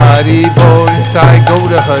Haribo, Nitai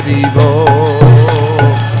Gaura Haribo.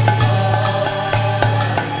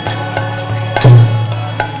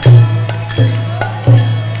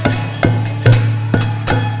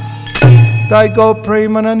 Nitai Go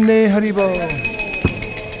Premanande Haribo.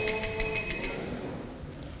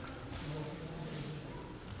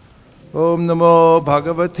 Om Namo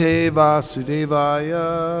Bhagavate Vasudevaya.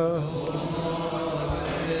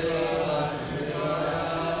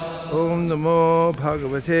 Om Namo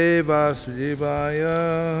Bhagavate Vasudevaya.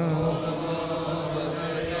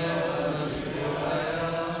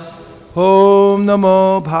 Om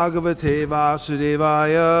Namo Bhagavate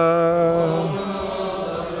Vasudevaya.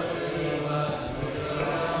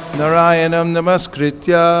 Narayanam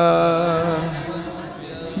Namaskritya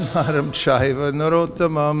Naram Chaiva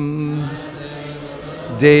Narottamam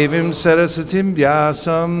Devim Sarasatim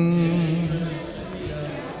Vyasam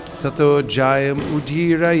Tato Jayam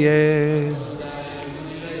Udhiraye.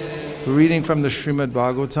 Reading from the Srimad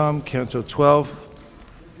Bhagavatam, Canto 12.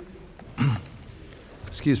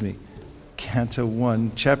 Canto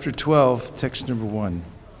 1, Chapter 12, Text number 1.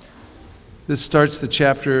 This starts the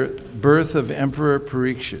chapter, Birth of Emperor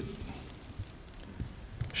Parikshit.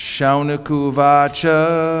 Shaunaku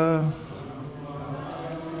Vacha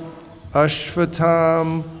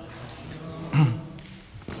Ashvatam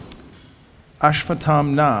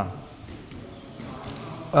Ashvatamna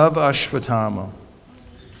of Ashvatama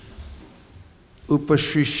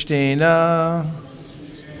Upashishtena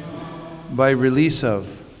by release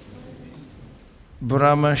of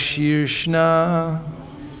Brahmashirshna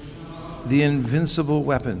the invincible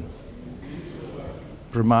weapon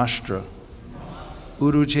Brahmastra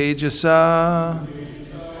Urujejasa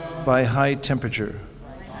by high temperature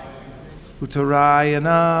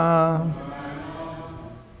Uttarayana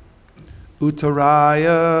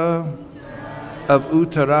Uttaraya of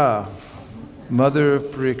Uttara, mother of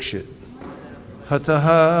Parikshit.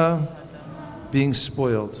 Hataha, being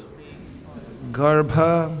spoiled.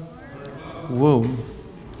 Garbha, womb.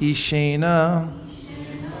 Ishena,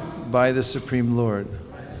 by the Supreme Lord.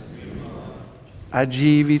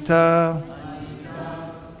 Ajivita,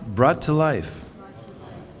 brought to life.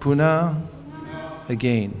 Puna,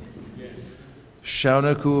 again.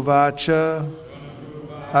 Shaunakuvacha,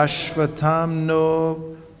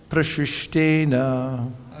 Ashvatamno Prashishtena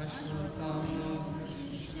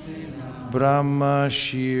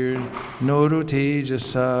Brahmashir Noru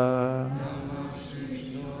Tejasa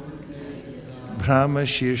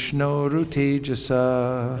Brahmashir Shnoru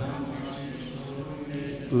Tejasa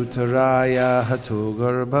Uttaraya Hato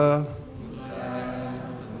Garbha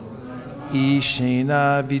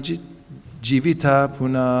Ishena Jivita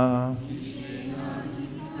Puna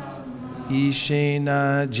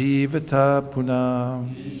Ishena Jivata Puna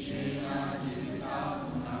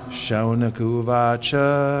Shaunakuvacha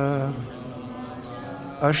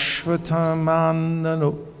Ashvataman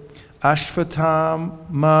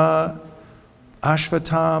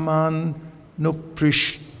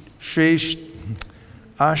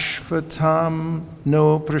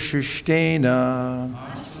no Prashishtena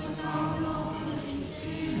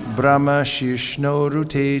Brahma Shishnoru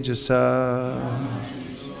Tejasa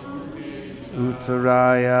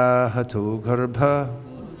Uttaraya Hato Garbha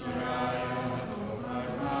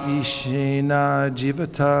Ishena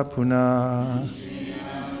Jivata Puna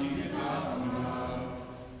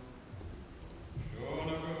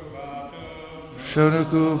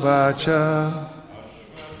Shonaku Vacha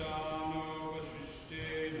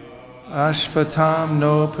Ashvatam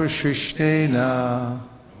no Prashishtena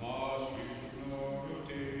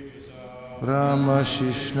Brahma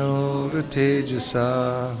Shishno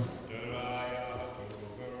Tejasa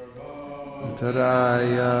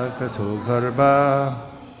Uttaraya Kato Garbha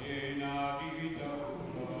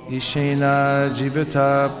Ishena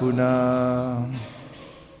Jivata Puna.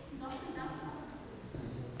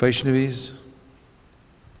 Vaishnavis.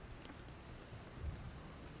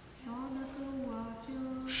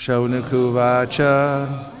 Shaunaku Vacha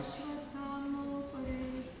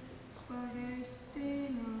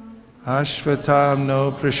Ashvatam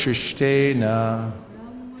no Prashishtena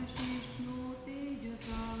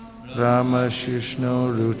Rama Shishno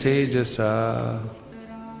Rutejasa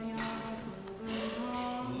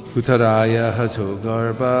Uttaraya Hato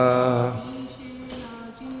Garbha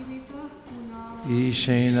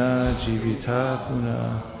Ishena Jivita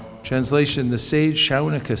Puna. Translation: The sage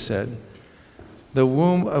Shaunaka said, the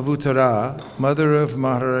womb of Uttara, mother of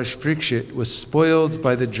Maharaj Parikshit, was spoiled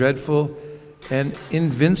by the dreadful and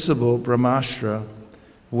invincible Brahmastra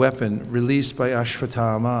weapon released by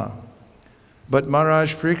Ashvatthama. But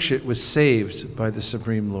Maharaj Parikshit was saved by the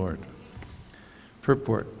Supreme Lord.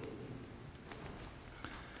 Purport.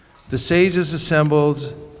 The sages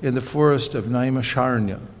assembled in the forest of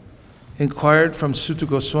Naimisharanya inquired from Sutta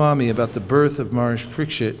Goswami about the birth of Maharishi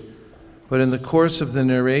Parikshit, but in the course of the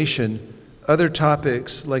narration, other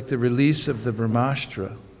topics like the release of the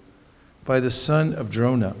Brahmastra by the son of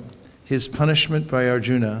Drona, his punishment by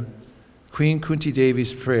Arjuna, Queen Kunti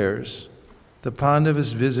Devi's prayers, the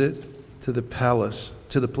Pandavas' visit to the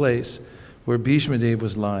place where Bhishma Dev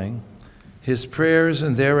was lying, his prayers,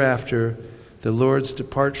 and thereafter the Lord's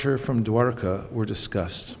departure from Dwarka were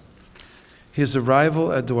discussed. His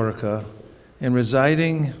arrival at Dwarka and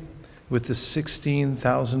residing with the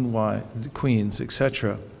 16,000 queens,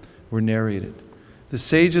 etc., were narrated. The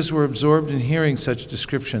sages were absorbed in hearing such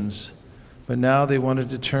descriptions, but now they wanted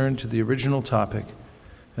to turn to the original topic,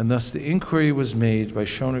 and thus the inquiry was made by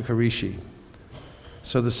Shaunaka Rishi.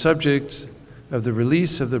 So the subject of the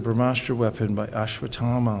release of the Brahmastra weapon by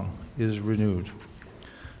Ashwatthama is renewed.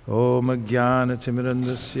 Om Jnana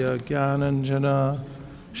Timirandasya Jnananjana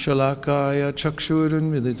Shalakaya Chakshurun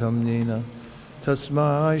Militam Yena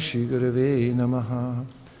Tasmai Shri Gurave Namaha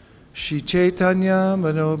Shri Chaitanya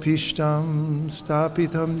Manopishtam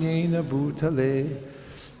Stapitam Yena Bhutale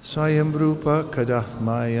Swayam Rupa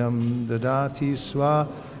Kadahmayam Dadati Swa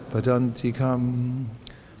Padantikam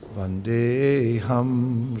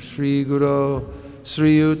Vandeham Shri Guru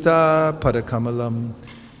Sri Yuta Padakamalam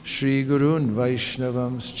Shri Gurun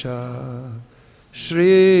Vaishnavamscha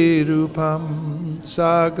Shri Rupam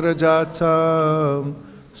Sagrajatam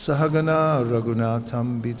Sahagana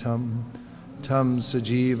Raghunatam Bitam Tam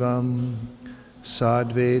Sajivam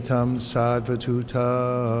Sadvetam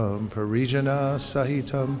Sadvatutam Parijana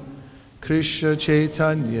Sahitam Krishna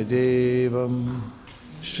Chaitanya Devam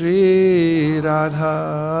Shri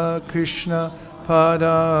Radha Krishna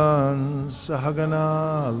Padan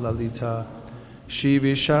Sahagana Lalita Shri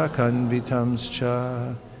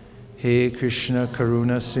Vishakanvitamscha He Krishna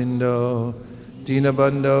Karuna Sindho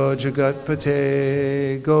Dinabandho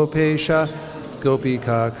Jagatpate Gopesha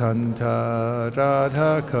Gopika Kanta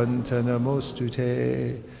Radha Kanta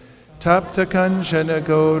Namostute Tapta Kanchana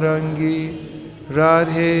Gaurangi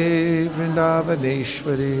Radhe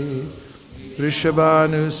Vrindavaneshwari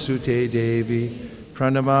Rishabhanu Sute Devi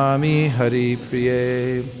Pranamami Hari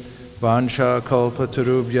Priye Vansha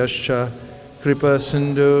Kalpatarubhyascha Kripa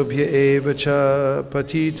Sindhubhya Evacha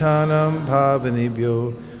Patitanam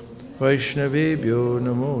Bhavanibhyo Vaishnavebhyo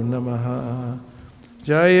Namo Namaha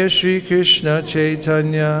Jaya Shri Krishna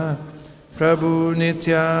Chaitanya Prabhu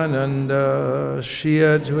Nityananda Shri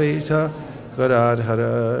Advaita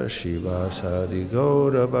Gadadhara Shivasadi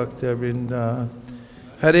Gaura Bhakta Vrinda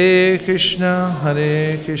Hare Krishna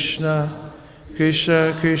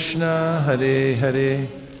Krishna Krishna Hare Hare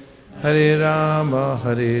Hare Rama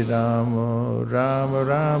Rama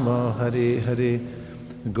Rama Hare Hare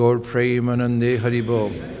Gaur Premanande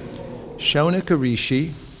Haribol. Shaunaka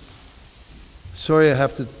Rishi. Sorry I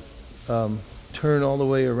have to turn all the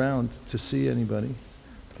way around to see anybody,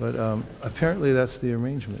 but apparently that's the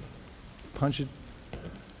arrangement. Punch it.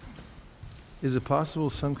 Is it possible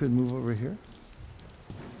some could move over here?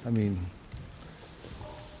 I mean,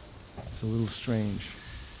 it's a little strange.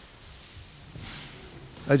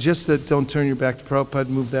 Just that don't turn your back to Prabhupada,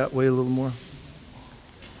 move that way a little more.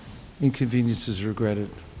 Inconvenience is regretted.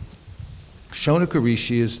 Shaunaka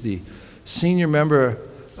Rishi is the senior member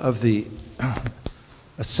of the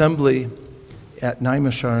assembly at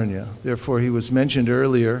Naimisharanya. Therefore, he was mentioned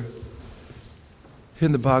earlier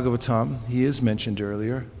in the Bhagavatam. He is mentioned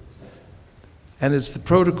earlier. And it's the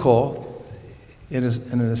protocol in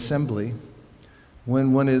an assembly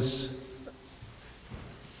when one is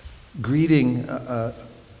greeting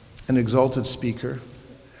an exalted speaker,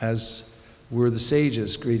 as were the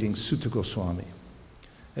sages greeting Sutta Goswami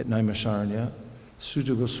at Naimisharanya.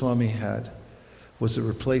 Sutta Goswami was a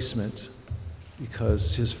replacement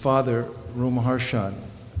because his father, Romaharshan,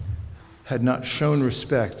 had not shown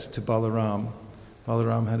respect to Balaram.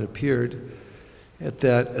 Balaram had appeared at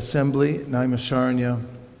that assembly, Naimisharanya,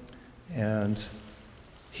 and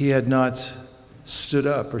he had not stood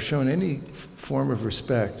up or shown any form of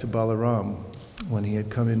respect to Balaram when he had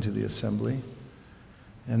come into the assembly.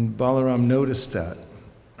 And Balaram noticed that.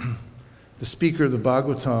 The speaker of the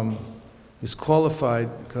Bhagavatam is qualified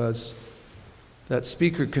because that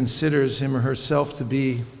speaker considers him or herself to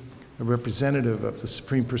be a representative of the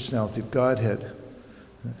Supreme Personality of Godhead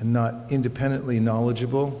and not independently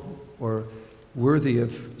knowledgeable or worthy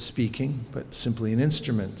of speaking, but simply an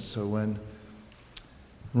instrument. So when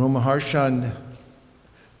Romaharshan's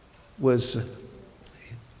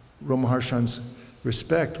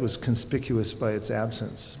respect was conspicuous by its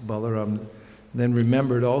absence. Balaram then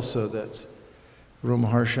remembered also that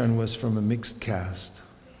Romaharshan was from a mixed caste,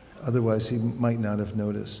 Otherwise, he might not have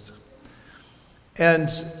noticed. And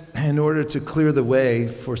in order to clear the way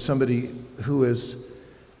for somebody who is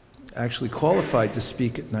actually qualified to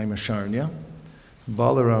speak at Naimisharanya,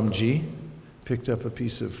 Balaramji picked up a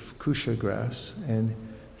piece of kusha grass and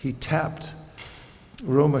he tapped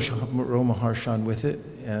Romaharshan with it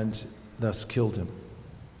and thus killed him.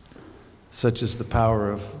 Such is the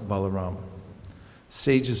power of Balaram.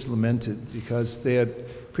 Sages lamented because they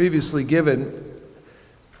had previously given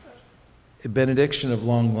a benediction of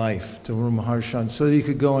long life to Romaharshan so that he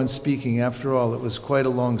could go on speaking. After all, it was quite a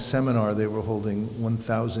long seminar they were holding,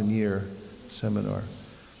 1,000-year seminar.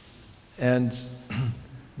 And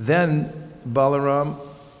then Balaram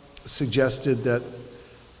suggested that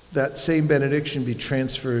that same benediction be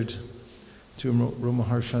transferred to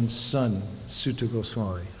Romaharshan's son, Sutta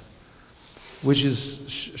Goswami, which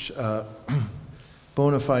is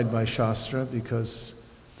bona fide by Shastra because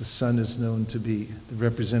the son is known to be the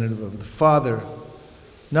representative of the father.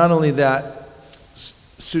 Not only that,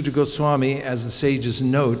 Sutta Goswami, as the sages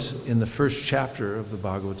note in the first chapter of the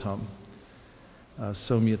Bhagavatam,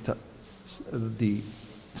 the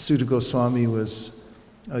Sutta Goswami was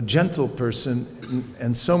a gentle person,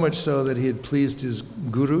 and so much so that he had pleased his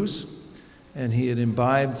gurus, and he had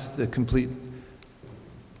imbibed the complete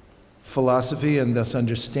philosophy and thus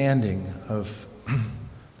understanding of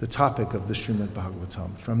the topic of the Srimad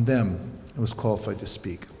Bhagavatam. From them, it was qualified to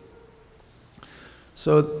speak.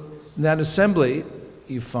 So in that assembly,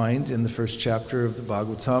 you find in the first chapter of the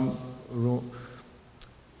Bhagavatam,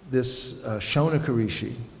 this Shaunaka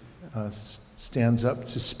Rishi stands up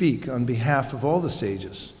to speak on behalf of all the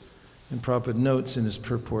sages. And Prabhupada notes in his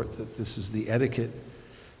purport that this is the etiquette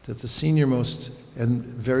that the senior-most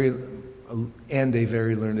and a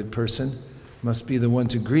very learned person must be the one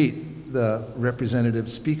to greet the representative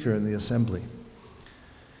speaker in the assembly.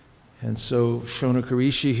 And so Shaunaka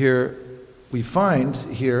Rishi here, we find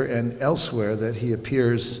here and elsewhere that he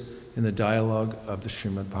appears in the dialogue of the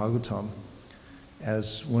Srimad Bhagavatam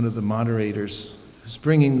as one of the moderators who's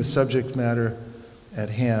bringing the subject matter at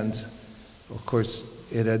hand. Of course,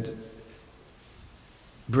 it had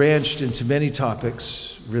branched into many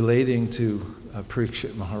topics relating to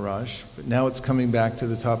Parikshit Maharaj, but now it's coming back to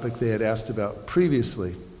the topic they had asked about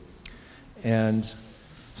previously. And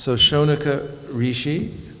so Shaunaka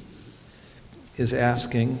Rishi is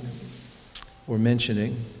asking or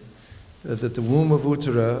mentioning that the womb of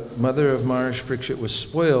Uttara, mother of Maharaj Parikshit, was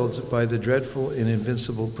spoiled by the dreadful and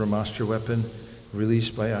invincible Brahmastra weapon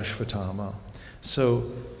released by Ashvatthama. So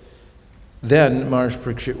then Maharaj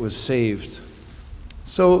Parikshit was saved.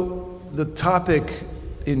 So the topic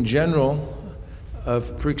in general of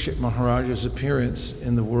Parikshit Maharaj's appearance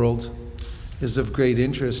in the world is of great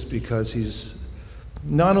interest because he's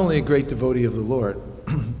not only a great devotee of the Lord,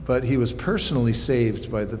 but he was personally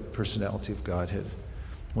saved by the personality of Godhead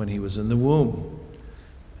when he was in the womb.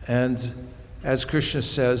 And as Krishna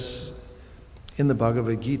says in the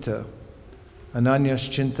Bhagavad Gita, Ananyas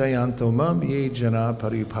chintayanto mam ye jana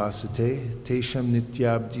paripasate tesham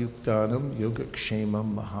nityabdyuktanam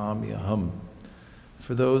yogakshemam mahamyaham.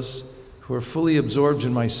 For those who are fully absorbed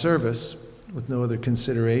in my service with no other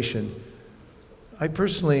consideration, I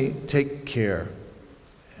personally take care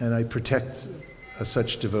and I protect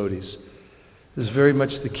such devotees. This is very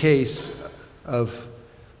much the case of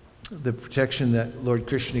the protection that Lord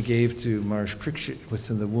Krishna gave to Maharaj Parikshit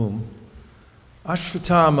within the womb.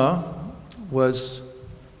 Ashvatthama was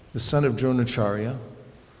the son of Dronacharya,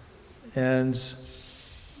 and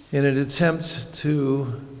in an attempt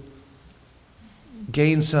to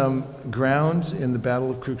gain some ground in the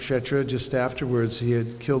Battle of Kurukshetra, just afterwards he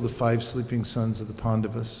had killed the 5 sleeping sons of the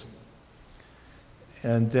Pandavas.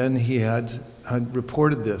 And then he had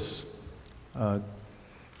reported this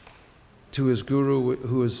to his guru,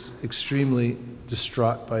 who was extremely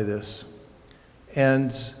distraught by this.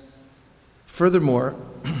 And furthermore,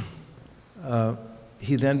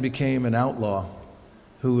 he then became an outlaw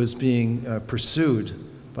who was being pursued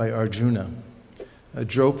by Arjuna.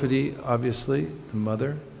 Draupadi, obviously, the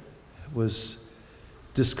mother, was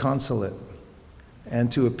disconsolate.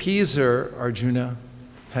 And to appease her, Arjuna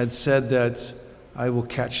had said that, I will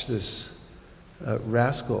catch this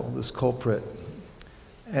rascal, this culprit,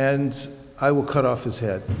 and I will cut off his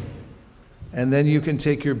head. And then you can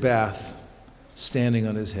take your bath standing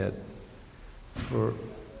on his head for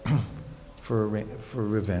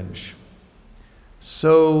revenge.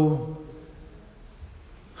 So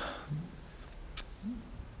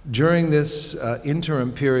during this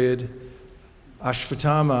interim period,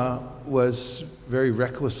 Ashvatthama was very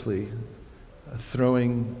recklessly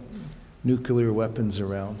throwing nuclear weapons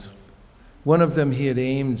around. One of them he had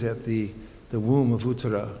aimed at the womb of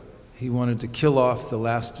Uttara, he wanted to kill off the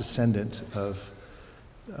last descendant of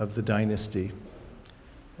the dynasty.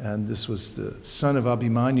 And this was the son of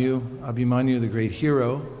Abhimanyu. Abhimanyu, the great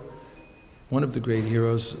hero, one of the great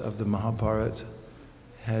heroes of the Mahabharata,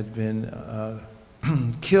 had been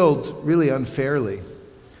killed really unfairly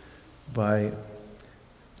by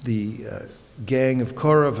the gang of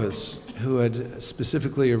Kauravas, who had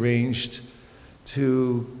specifically arranged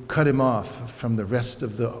to cut him off from the rest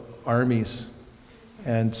of the armies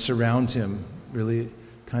and surround him, really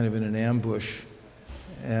kind of in an ambush.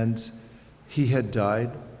 And he had died.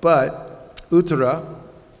 But Uttara,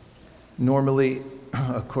 normally,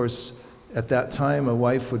 of course, at that time, a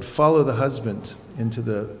wife would follow the husband into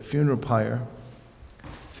the funeral pyre,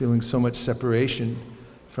 feeling so much separation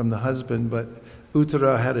from the husband, but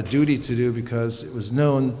Uttara had a duty to do because it was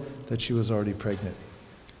known that she was already pregnant.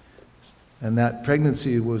 And that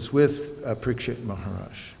pregnancy was with Parikshit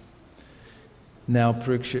Maharaj. Now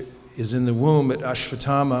Parikshit is in the womb at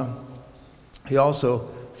Ashvatthama. He also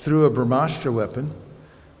threw a Brahmastra weapon,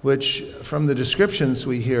 which from the descriptions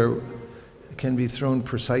we hear can be thrown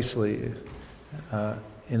precisely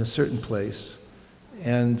in a certain place.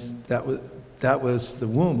 And that was the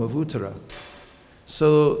womb of Uttara.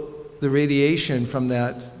 So the radiation from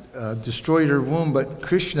that destroyed her womb, but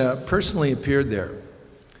Krishna personally appeared there.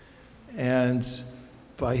 And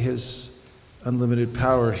by his unlimited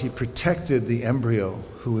power, he protected the embryo,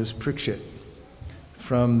 who was Parikshit,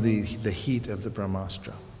 from the heat of the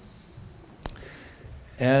Brahmastra.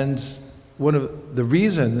 And one of the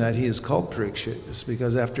reason that he is called Parikshit is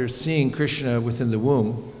because after seeing Krishna within the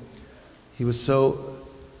womb, he was so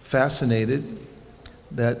fascinated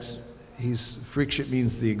that Parikshit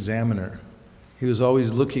means the examiner. He was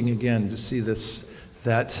always looking again to see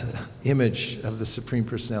that image of the Supreme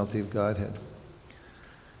Personality of Godhead.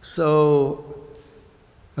 So,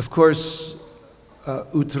 of course,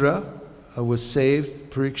 Uttara was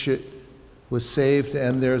saved, Parikshit was saved,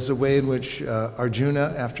 and there's a way in which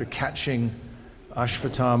Arjuna, after catching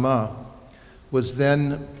Ashvatthama,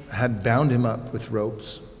 had bound him up with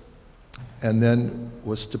ropes, and then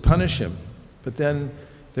was to punish him. But then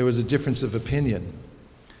there was a difference of opinion.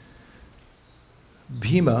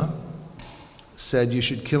 Bhima said, "You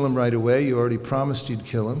should kill him right away. You already promised you'd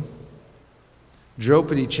kill him."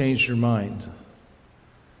 Draupadi changed her mind.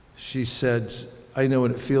 She said, "I know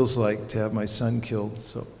what it feels like to have my son killed,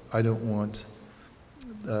 so I don't want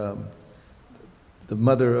the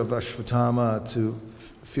mother of Ashvatthama to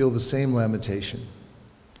feel the same lamentation."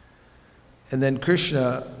 And then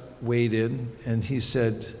Krishna weighed in, and he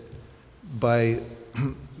said, by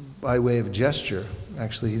way of gesture,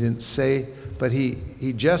 actually he didn't say, but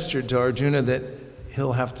he gestured to Arjuna that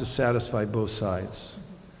he'll have to satisfy both sides.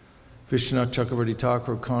 Vishwanath Chakravarti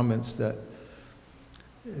Thakur comments that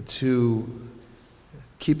to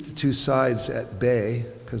keep the two sides at bay,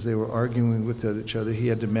 because they were arguing with each other, he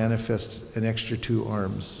had to manifest an extra 2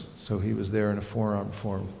 arms. So he was there in a 4-arm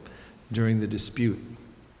form during the dispute.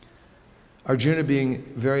 Arjuna, being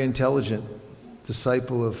very intelligent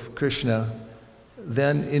disciple of Krishna,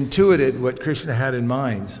 then intuited what Krishna had in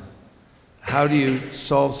mind. How do you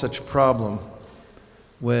solve such a problem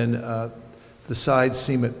when the sides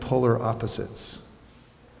seem at polar opposites?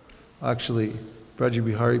 Actually, Braja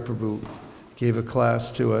Bihari Prabhu gave a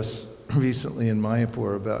class to us recently in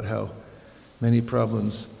Mayapur about how many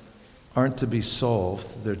problems aren't to be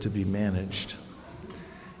solved, they're to be managed.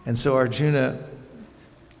 And so Arjuna,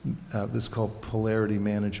 this is called polarity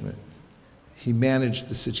management. He managed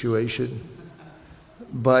the situation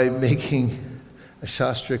by making a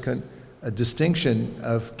shastrika, a distinction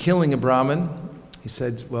of killing a Brahmin. He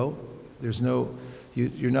said, well,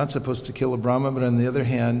 you're not supposed to kill a Brahmin, but on the other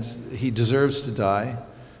hand, he deserves to die,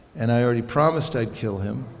 and I already promised I'd kill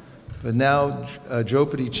him. But now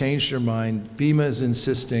Draupadi changed her mind. Bhima is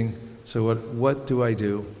insisting, so what do I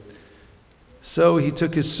do? So he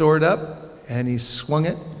took his sword up, and he swung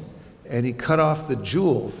it, and he cut off the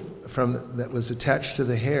jewel that was attached to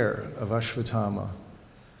the hair of Ashvatthama.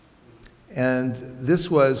 And this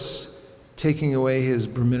was taking away his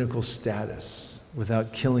Brahminical status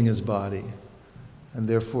without killing his body. And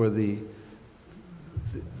therefore the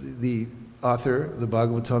author, the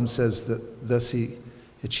Bhagavatam, says that thus he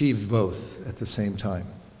achieved both at the same time.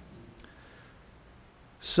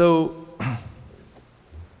 So,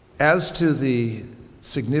 as to the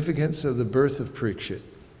significance of the birth of Parikshit,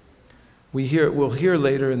 we'll hear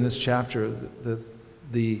later in this chapter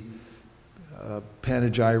the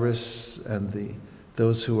panegyrists and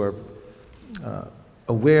those who are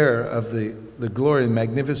aware of the glory and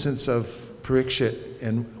magnificence of Parikshit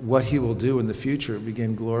and what he will do in the future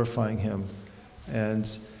begin glorifying him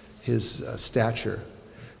and his stature.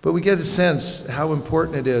 But we get a sense how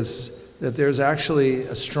important it is that there's actually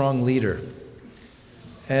a strong leader.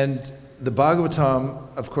 And the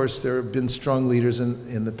Bhagavatam, of course, there have been strong leaders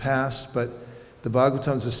in the past, but the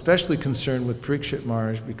Bhagavatam is especially concerned with Parikshit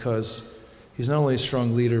Maharaj because he's not only a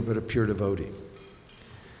strong leader, but a pure devotee.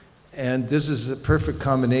 And this is a perfect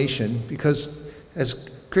combination because, as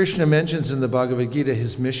Krishna mentions in the Bhagavad Gita,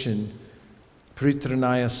 his mission,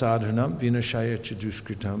 Paritranaya sadhanam vinashaya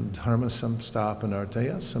chadushkritam dharma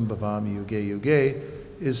samstapanartaya sambhavami yuge yuge,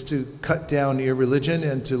 is to cut down irreligion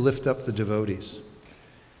and to lift up the devotees.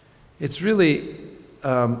 It's really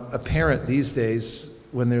apparent these days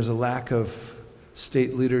when there's a lack of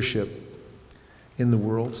state leadership in the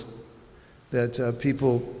world that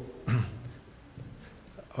people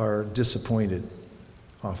are disappointed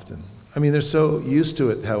often. I mean, they're so used to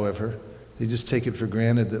it, however, they just take it for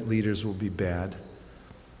granted that leaders will be bad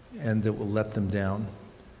and that will let them down.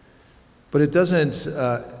 But it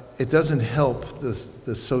doesn't help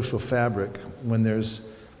the social fabric when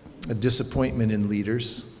there's a disappointment in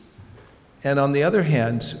leaders. And on the other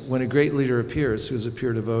hand, when a great leader appears who is a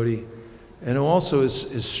pure devotee and who also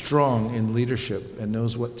is strong in leadership and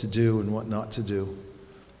knows what to do and what not to do,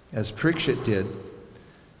 as Parikshit did.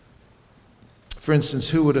 For instance,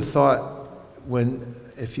 who would have thought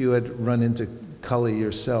if you had run into Kali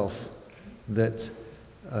yourself that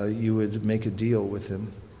you would make a deal with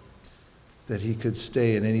him, that he could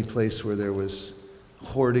stay in any place where there was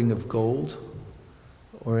hoarding of gold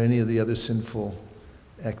or any of the other sinful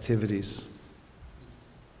activities.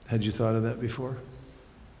 Had you thought of that before?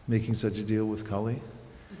 Making such a deal with Kali?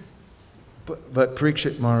 But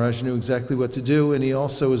Parikshit Maharaj knew exactly what to do, and he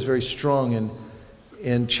also was very strong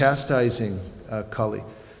in chastising Kali.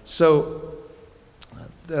 So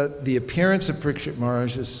the appearance of Parikshit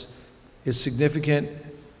Maharaj is significant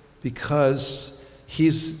because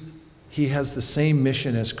he has the same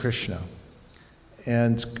mission as Krishna.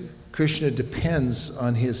 And Krishna depends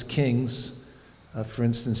on his kings, for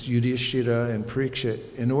instance, Yudhishthira and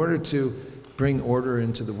Parikshit, in order to bring order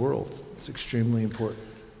into the world. It's extremely important.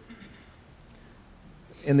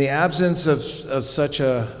 In the absence of such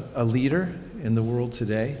a leader in the world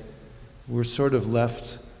today, we're sort of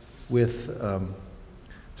left with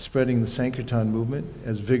spreading the Sankirtan movement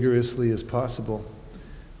as vigorously as possible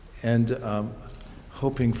and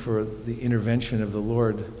hoping for the intervention of the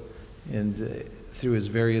Lord and through his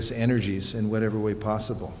various energies in whatever way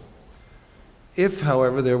possible. If,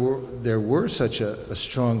 however, there were such a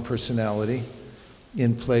strong personality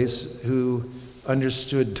in place who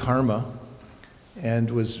understood dharma and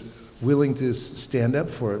was willing to stand up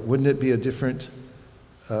for it, wouldn't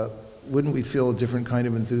we feel a different kind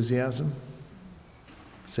of enthusiasm?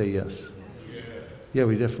 Say yes. Yeah,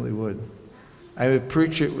 we definitely would. If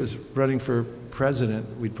Parikshit was running for president,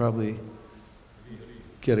 we'd probably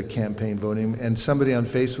get a campaign voting, and somebody on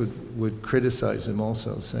Facebook would criticize him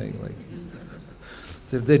also, saying like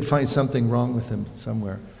they'd find something wrong with him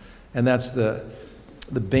somewhere. And that's the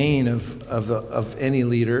bane of any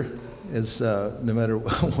leader is no matter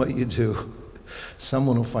what you do,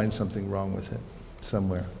 someone will find something wrong with it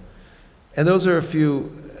somewhere. And those are a few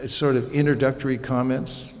sort of introductory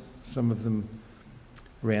comments, some of them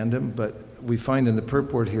random, but we find in the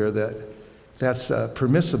purport here that that's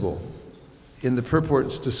permissible. In the purport,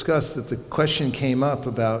 it's discussed that the question came up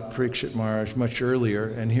about Parikshit Maharaj much earlier,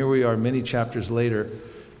 and here we are many chapters later,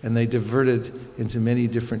 and they diverted into many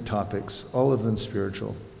different topics, all of them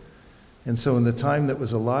spiritual. And so in the time that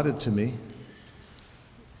was allotted to me,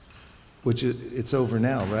 which it's over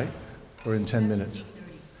now, right? Or in 10 minutes.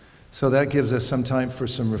 So that gives us some time for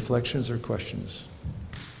some reflections or questions.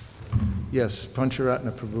 Yes,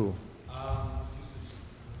 Pancharatna Prabhu.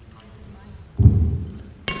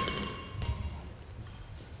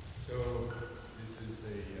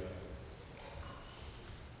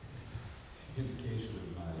 Indication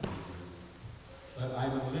of my ignorance, but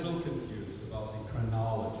I'm a little confused about the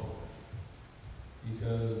chronology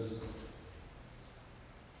because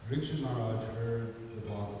Parikshit Maharaj heard the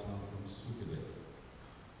Bhagavatam from Sukadeva,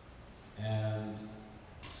 and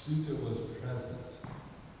Sutta was present,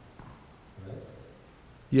 right?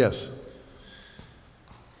 Yes.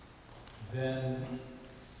 Then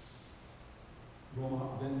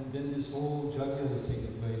this whole Yajna is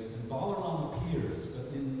taking place, and Balaram appears,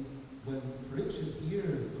 but when Parikshit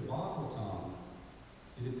hears the Bhagavatam,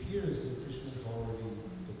 it appears that Krishna has already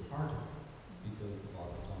departed because the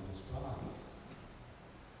Bhagavatam describes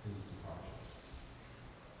his departure.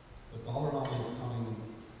 But Balaram is coming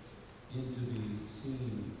into the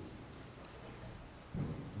scene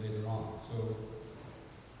later on. So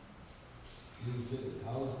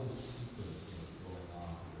how is this sequence going on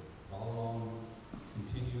here? Balaram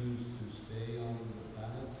continues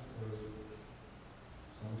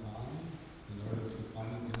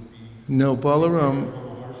No, Balaram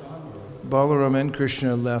and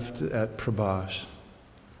Krishna left at Prabhas.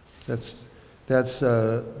 That's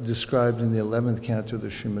described in the 11th canto of the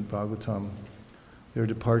Srimad Bhagavatam. Their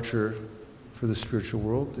departure for the spiritual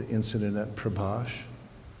world, the incident at Prabhas.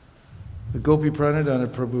 The Gopi Pranadhana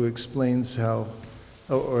Prabhu explains how,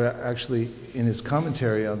 or actually in his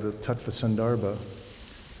commentary on the Tattva Sandarbha,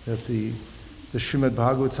 that the Srimad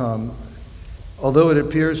Bhagavatam, although it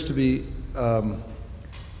appears to be,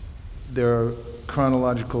 there are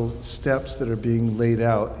chronological steps that are being laid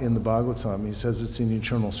out in the Bhagavatam. He says it's in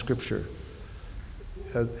eternal scripture.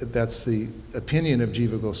 That's the opinion of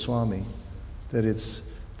Jiva Goswami, that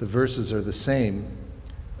the verses are the same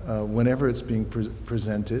whenever it's being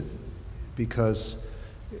presented, because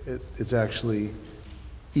it's actually,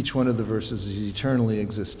 each one of the verses is eternally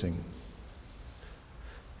existing.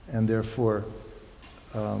 And therefore,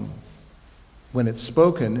 when it's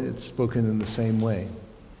spoken in the same way.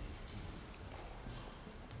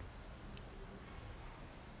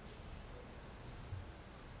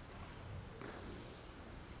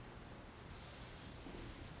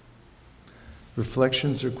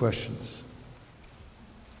 Reflections or questions?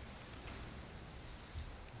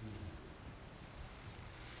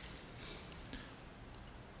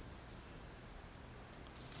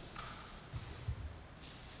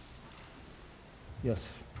 Yes.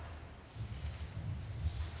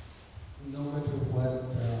 No matter what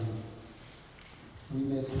we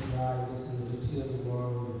may try, just in the beauty of the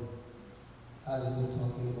world, as we're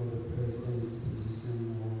talking about the president's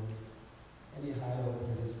position or any higher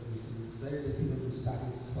authority's position, it's very difficult to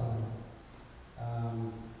satisfy.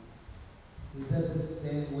 Is that the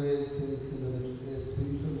same way since in the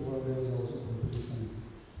spiritual world there is also competition,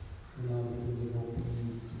 between the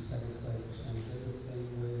gopis to satisfy Krishna? Is that the same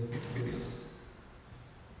way it works?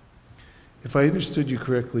 If I understood you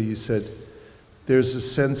correctly, you said there's a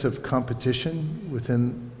sense of competition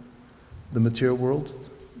within the material world?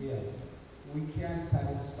 Yeah. We can't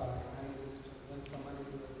satisfy. When somebody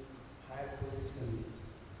is in a higher position,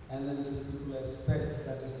 and then there's people expect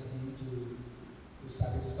that just need to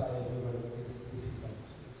satisfy everybody, but it's difficult.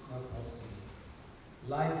 It's not possible.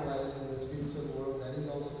 Likewise, in the spiritual world, there is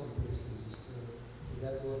also competition. So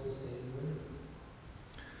that goes the same way.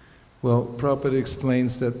 Well, Prabhupada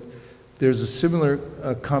explains that there's a similar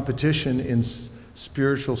competition in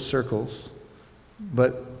spiritual circles,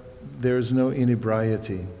 but there's no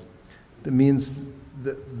inebriety. That means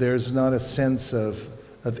that there's not a sense of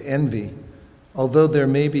envy. Although there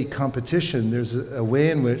may be competition, there's a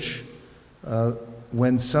way in which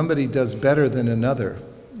when somebody does better than another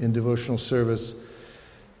in devotional service,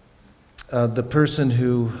 the person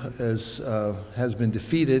who has been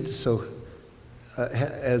defeated,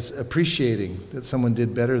 as appreciating that someone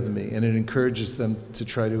did better than me, and it encourages them to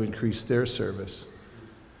try to increase their service.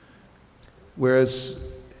 Whereas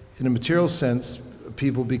in a material sense,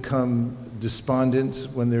 people become despondent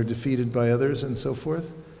when they're defeated by others and so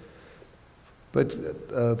forth. But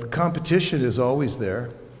the competition is always there,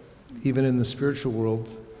 even in the spiritual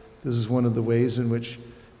world. This is one of the ways in which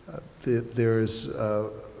there is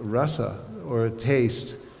rasa, or a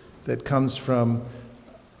taste, that comes from.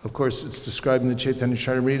 Of course, it's described in the Chaitanya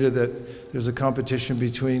Charitamrita that there's a competition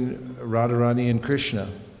between Radharani and Krishna.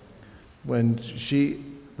 When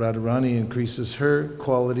Radharani increases her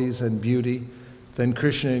qualities and beauty, then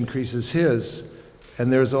Krishna increases his,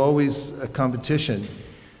 and there's always a competition.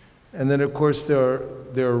 And then, of course, there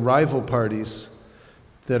are rival parties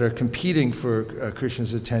that are competing for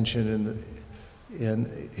Krishna's attention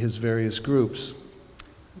in his various groups.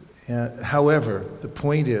 However, the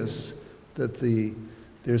point is that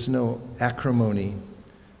there's no acrimony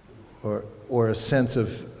or a sense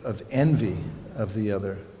of envy of the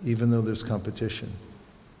other, even though there's competition.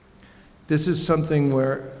 This is something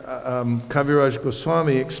where Kaviraj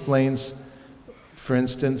Goswami explains, for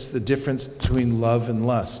instance, the difference between love and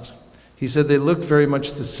lust. He said they look very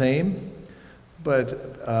much the same, but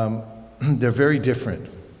they're very different.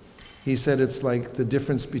 He said it's like the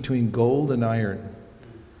difference between gold and iron.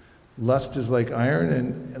 Lust is like iron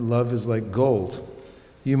and love is like gold.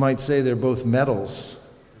 You might say they're both metals,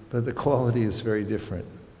 but the quality is very different.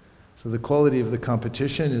 So the quality of the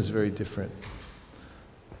competition is very different.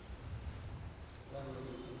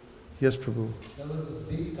 Yes, Prabhu. There was a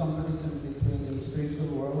big competition between the spiritual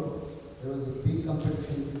world. There was a big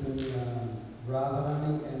competition between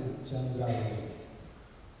Radharani and Chandrabali.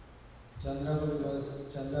 Chandrabali was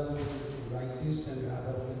rightist and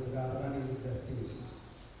Radharani is leftist.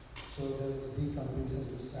 So there was a big competition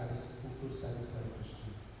who could satisfy Krishna.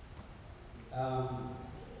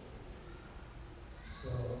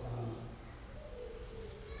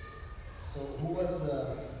 So who was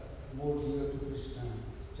more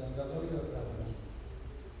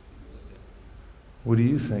What do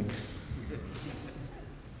you think?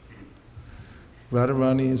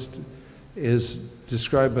 Radharani is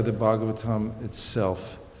described by the Bhagavatam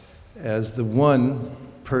itself as the one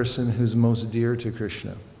person who's most dear to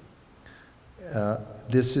Krishna.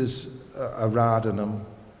 This is a Radhanam.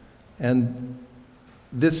 And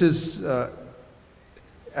this is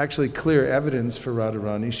actually clear evidence for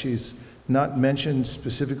Radharani. She's not mentioned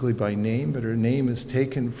specifically by name, but her name is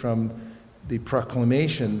taken from the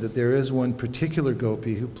proclamation that there is one particular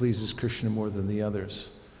gopi who pleases Krishna more than the others.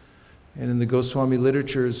 And in the Goswami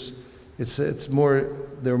literatures,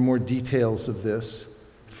 there are more details of this.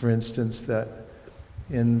 For instance, that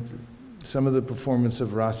in some of the performance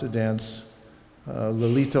of Rasa dance,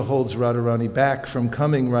 Lalita holds Radharani back from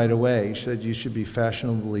coming right away. She said, you should be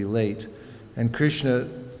fashionably late. And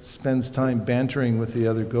Krishna spends time bantering with the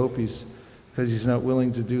other gopis because he's not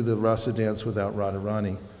willing to do the Rasa dance without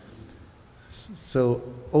Radharani. So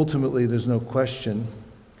ultimately, there's no question,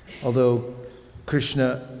 although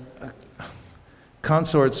Krishna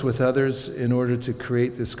consorts with others in order to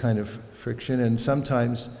create this kind of friction, and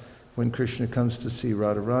sometimes when Krishna comes to see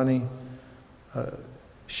Radharani,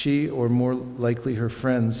 she, or more likely her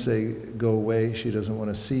friends, say, go away, she doesn't want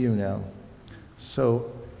to see you now.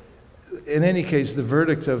 So, in any case, the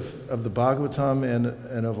verdict of the Bhagavatam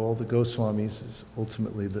and of all the Goswamis is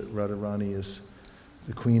ultimately that Radharani is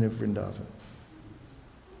the queen of Vrindavan.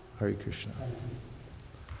 Hare Krishna.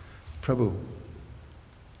 Prabhu.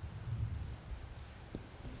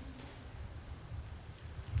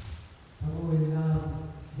 In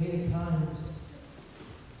Vedic times,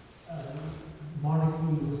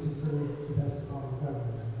 monarchy was considered the best form of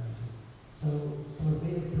government. So, from a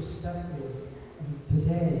Vedic perspective,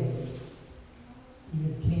 today,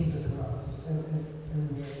 even kings are corrupt. Just everywhere,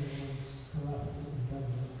 everyone's corrupt in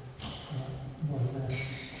government, more or less.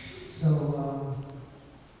 So,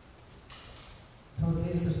 from a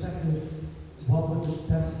Vedic perspective, what would the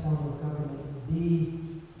best form of government be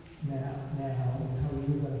now in Kali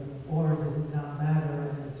Yuga? Or does it not matter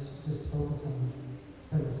and it's just focused on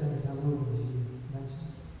spreading the Sankirtan movement, as you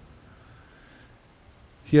mentioned?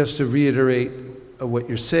 He has to reiterate what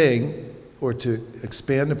you're saying or to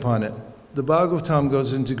expand upon it. The Bhagavatam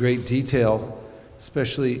goes into great detail,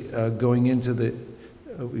 especially going into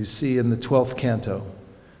we see in the 12th canto,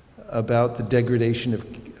 about the degradation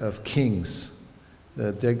of kings.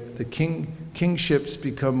 The kingships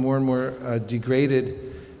become more and more degraded.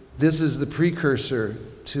 This is the precursor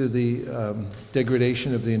to the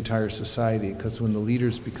degradation of the entire society, because when the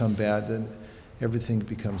leaders become bad, then everything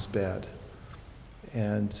becomes bad.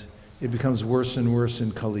 And it becomes worse and worse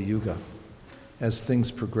in Kali Yuga as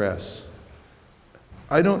things progress.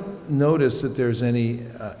 I don't notice that there's any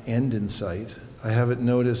end in sight. I haven't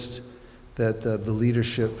noticed that the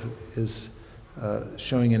leadership is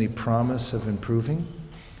showing any promise of improving.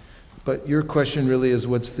 But your question really is,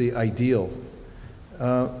 what's the ideal?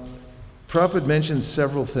 Prabhupada mentions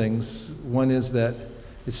several things. One is that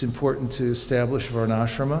it's important to establish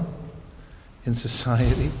varnashrama in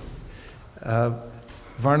society.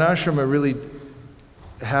 Varnashrama really,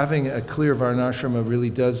 having a clear varnashrama really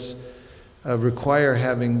does require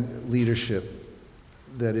having leadership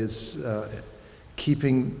that is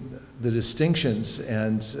keeping the distinctions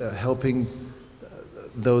and helping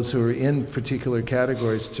those who are in particular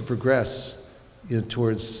categories to progress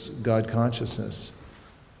towards God consciousness.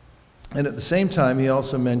 And at the same time, he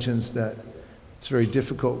also mentions that it's very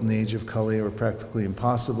difficult in the age of Kali, or practically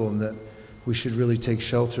impossible, and that we should really take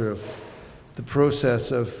shelter of the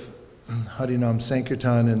process of Harinam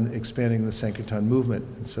Sankirtan and expanding the Sankirtan movement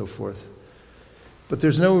and so forth. But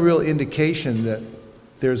there's no real indication that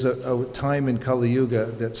there's a time in Kali Yuga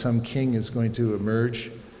that some king is going to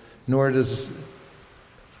emerge, nor does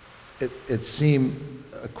it seem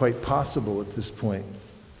quite possible at this point.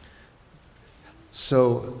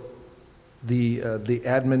 So the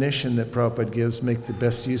admonition that Prabhupada gives, make the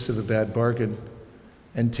best use of a bad bargain,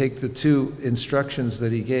 and take the two instructions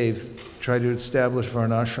that he gave, try to establish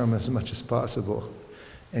varnashram as much as possible,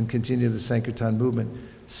 and continue the Sankirtan movement,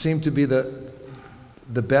 seem to be the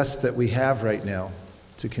best that we have right now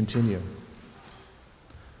to continue.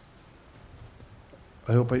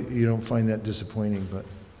 I hope you don't find that disappointing, but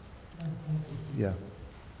yeah.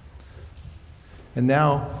 And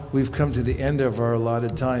now we've come to the end of our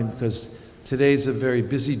allotted time, because today's a very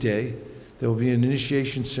busy day. There will be an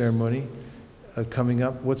initiation ceremony coming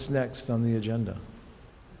up. What's next on the agenda?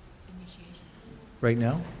 Initiation. Right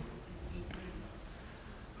now?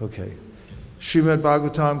 Okay. Srimad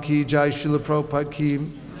Bhagavatam ki jai, Srila Prabhupada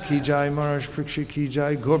ki jai, Maharaj Parikshit ki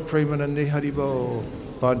jai, Gaur Premanande Haribo.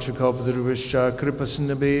 Vanchakalpadurvascha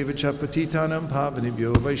Kripasannabheva Chapatitanam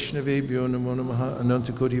Pavanibhyo Vaishnavebhyo Namo Namaha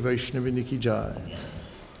Anantakoti Vaishnavini Ki Jai.